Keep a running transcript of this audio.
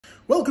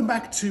Welcome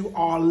back to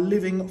our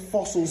living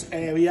fossils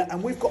area,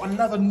 and we've got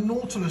another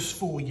Nautilus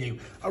for you,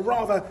 a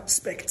rather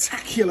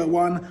spectacular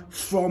one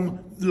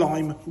from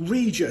Lyme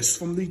Regis,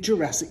 from the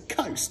Jurassic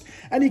coast.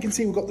 And you can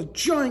see we've got the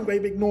giant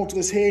great big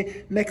Nautilus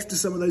here next to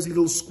some of those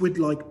little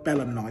squid-like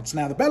belemnites.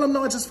 Now the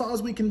belemnites, as far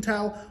as we can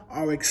tell,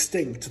 are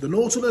extinct. The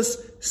Nautilus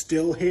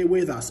still here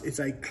with us. It's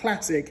a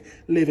classic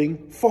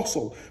living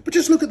fossil. But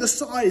just look at the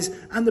size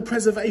and the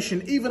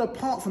preservation. Even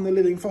apart from the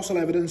living fossil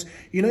evidence,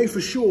 you know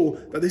for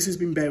sure that this has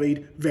been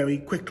buried very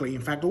quickly.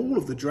 In fact, all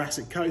of the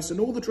Jurassic coast and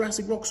all the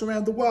Jurassic rocks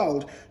around the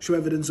world show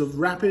evidence of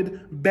rapid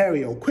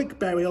burial, quick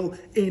burial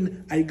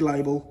in a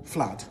global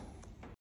flood.